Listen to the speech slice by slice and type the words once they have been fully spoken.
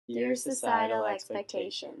Dear societal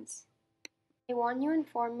expectations. I want you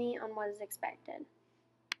inform me on what is expected.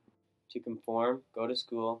 To conform, go to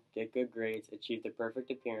school, get good grades, achieve the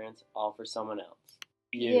perfect appearance, all for someone else.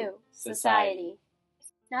 You, society.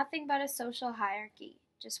 Nothing but a social hierarchy,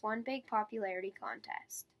 just one big popularity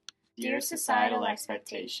contest. Dear societal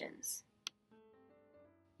expectations.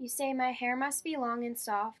 You say my hair must be long and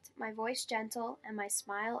soft, my voice gentle, and my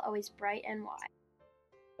smile always bright and wide.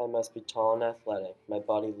 I must be tall and athletic, my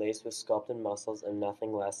body laced with sculpted muscles and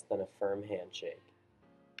nothing less than a firm handshake.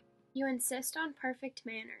 You insist on perfect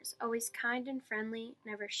manners, always kind and friendly,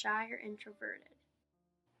 never shy or introverted.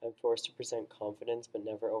 I'm forced to present confidence but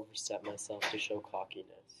never overstep myself to show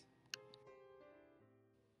cockiness.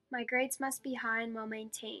 My grades must be high and well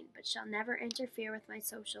maintained, but shall never interfere with my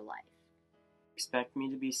social life. Expect me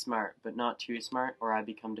to be smart, but not too smart, or I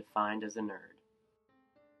become defined as a nerd.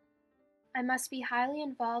 I must be highly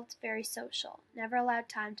involved, very social, never allowed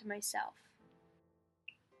time to myself.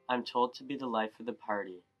 I'm told to be the life of the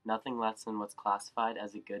party, nothing less than what's classified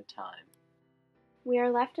as a good time. We are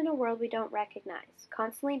left in a world we don't recognize,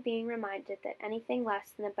 constantly being reminded that anything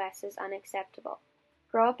less than the best is unacceptable.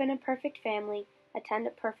 Grow up in a perfect family, attend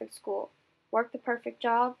a perfect school, work the perfect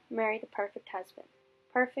job, marry the perfect husband.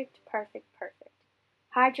 Perfect, perfect, perfect.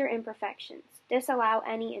 Hide your imperfections. Disallow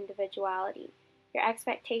any individuality. Your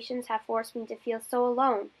expectations have forced me to feel so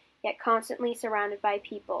alone, yet constantly surrounded by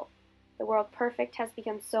people. The world perfect has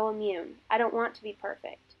become so immune. I don't want to be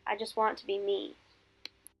perfect. I just want to be me.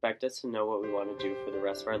 Expect us to know what we want to do for the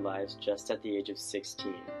rest of our lives just at the age of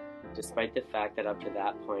 16, despite the fact that up to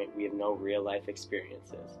that point we have no real-life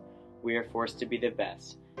experiences. We are forced to be the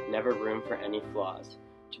best, never room for any flaws.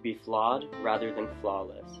 To be flawed rather than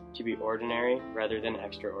flawless. To be ordinary rather than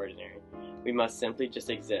extraordinary. We must simply just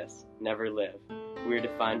exist, never live. We are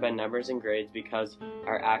defined by numbers and grades because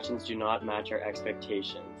our actions do not match our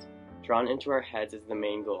expectations. Drawn into our heads is the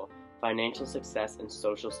main goal, financial success and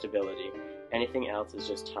social stability. Anything else is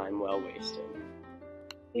just time well wasted.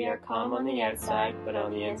 We are calm on the outside, but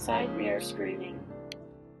on the inside we are screaming.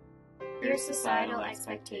 Dear societal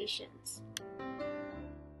expectations.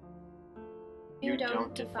 You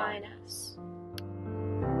don't define us.